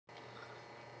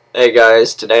Hey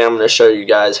guys, today I'm going to show you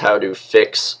guys how to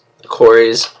fix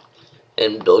quarries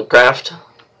in BuildCraft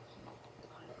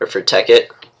or for tekkit.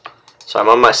 So I'm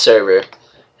on my server,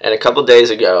 and a couple days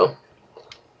ago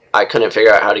I couldn't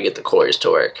figure out how to get the quarries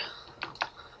to work.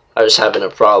 I was having a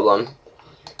problem.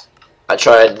 I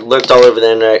looked all over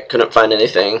the internet, couldn't find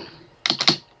anything,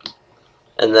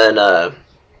 and then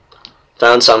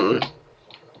found something,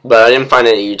 but I didn't find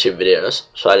any YouTube videos,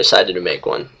 so I decided to make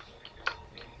one.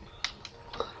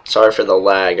 Sorry for the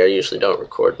lag, I usually don't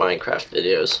record Minecraft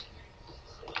videos.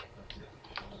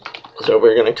 So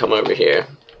we're going to come over here.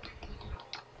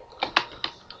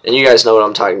 And you guys know what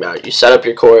I'm talking about. You set up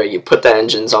your quarry, you put the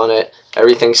engines on it,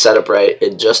 everything's set up right,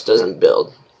 it just doesn't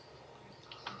build.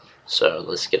 So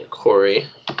let's get a quarry.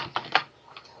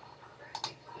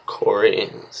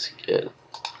 Let's get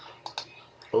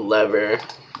a lever.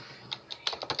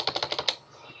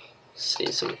 See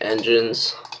some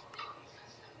engines.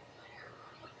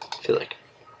 I feel like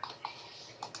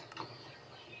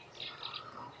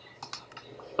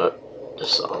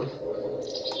let's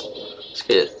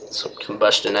get some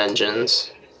combustion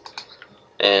engines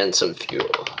and some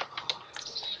fuel.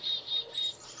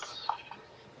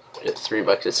 Get 3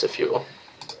 buckets of fuel.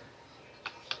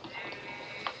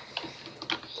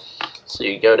 So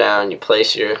you go down, you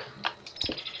place your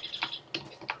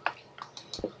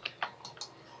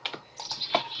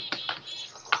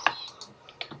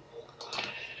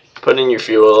put in your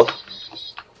fuel,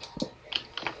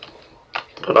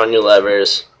 put on your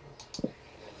levers,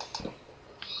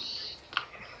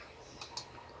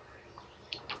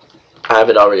 I have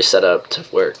it already set up to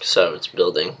work, so it's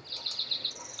building.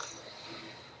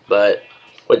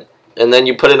 And then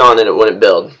you put it on and it wouldn't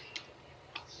build.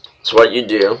 So what you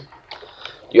do,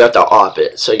 you have to op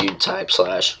it. So you type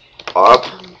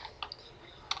 /op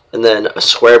and then a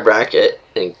square bracket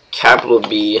and capital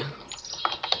B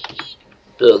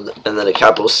build, and then a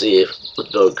capital C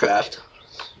with BuildCraft,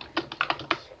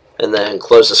 and then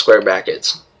close the square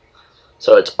brackets.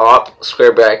 So it's op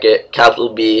square bracket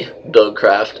capital B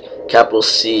BuildCraft capital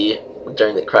C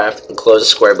during the craft and close the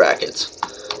square brackets.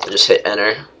 And just hit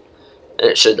enter and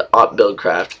it should op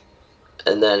BuildCraft.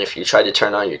 And then if you try to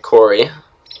turn on your quarry,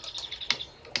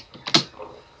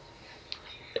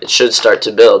 it should start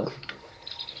to build.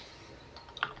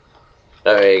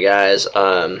 Alright guys,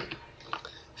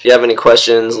 if you have any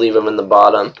questions, leave them in the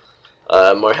bottom.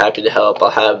 I'm more happy to help. I'll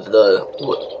have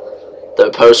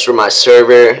the post for my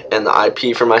server and the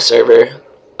IP for my server.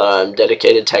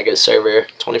 Dedicated tekkit server,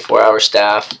 24-hour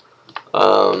staff.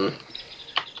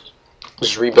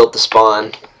 Just rebuilt the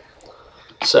spawn.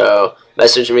 So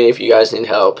message me if you guys need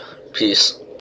help. Peace.